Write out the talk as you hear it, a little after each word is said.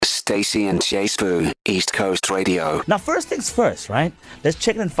Stacey and Jay Spoo, East Coast Radio. Now, first things first, right? Let's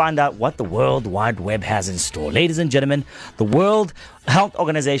check in and find out what the World Wide Web has in store. Ladies and gentlemen, the World Health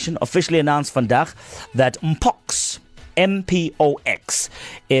Organization officially announced vandag that Mpox, MPOX,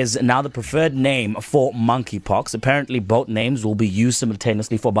 is now the preferred name for monkeypox. Apparently, both names will be used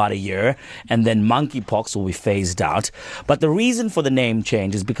simultaneously for about a year, and then monkeypox will be phased out. But the reason for the name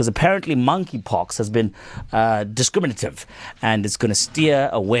change is because apparently monkeypox has been discriminative, and it's going to steer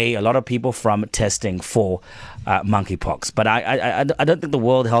away a lot of people from testing for monkeypox. But I don't think the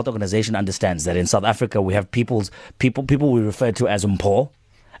World Health Organization understands that in South Africa we have people we refer to as Mpo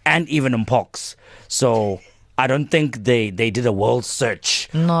and even Mpox. So I don't think they did a world search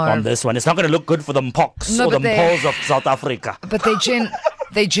on this one. It's not going to look good for the Mpox or the Mpos of South Africa. But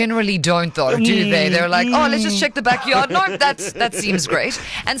they generally don't, though, do they? They're like, oh, let's just check the backyard. No, that seems great.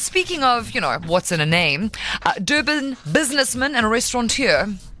 And speaking of, what's in a name, Durban businessman and restaurateur.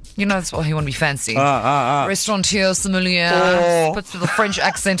 That's why he want to be fancy. Restaurateur, sommelier, puts the French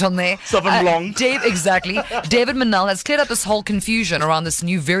accent on there. Sauvignon Blanc. Exactly. David Manel has cleared up this whole confusion around this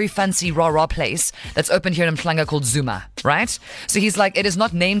new very fancy rah-rah place that's opened here in Mhlanga called Zuma, right? So he's like, it is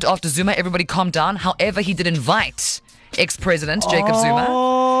not named after Zuma. Everybody calm down. However, he did invite ex-president Jacob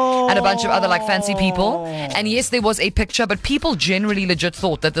Zuma and a bunch of other fancy people. And yes, there was a picture, but people generally legit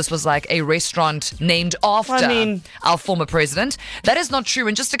thought that this was like a restaurant named after our former president. That is not true.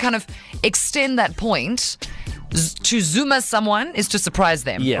 And just to kind of extend that point, to Zuma someone is to surprise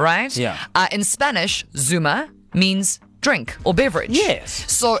them, right? Yeah. In Spanish, Zuma means drink or beverage.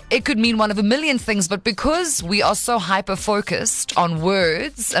 Yes. So it could mean one of a million things, but because we are so hyper-focused on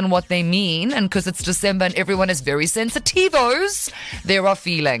words and what they mean, and because it's December and everyone is very sensitivos, there are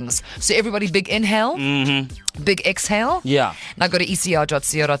feelings. So everybody, big inhale, big exhale. Yeah. Now go to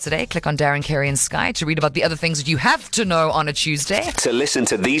ecr.co.za, click on Darren, Carey and Sky to read about the other things that you have to know on a Tuesday. To listen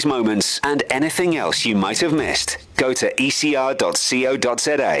to these moments and anything else you might have missed, go to ecr.co.za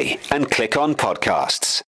and click on podcasts.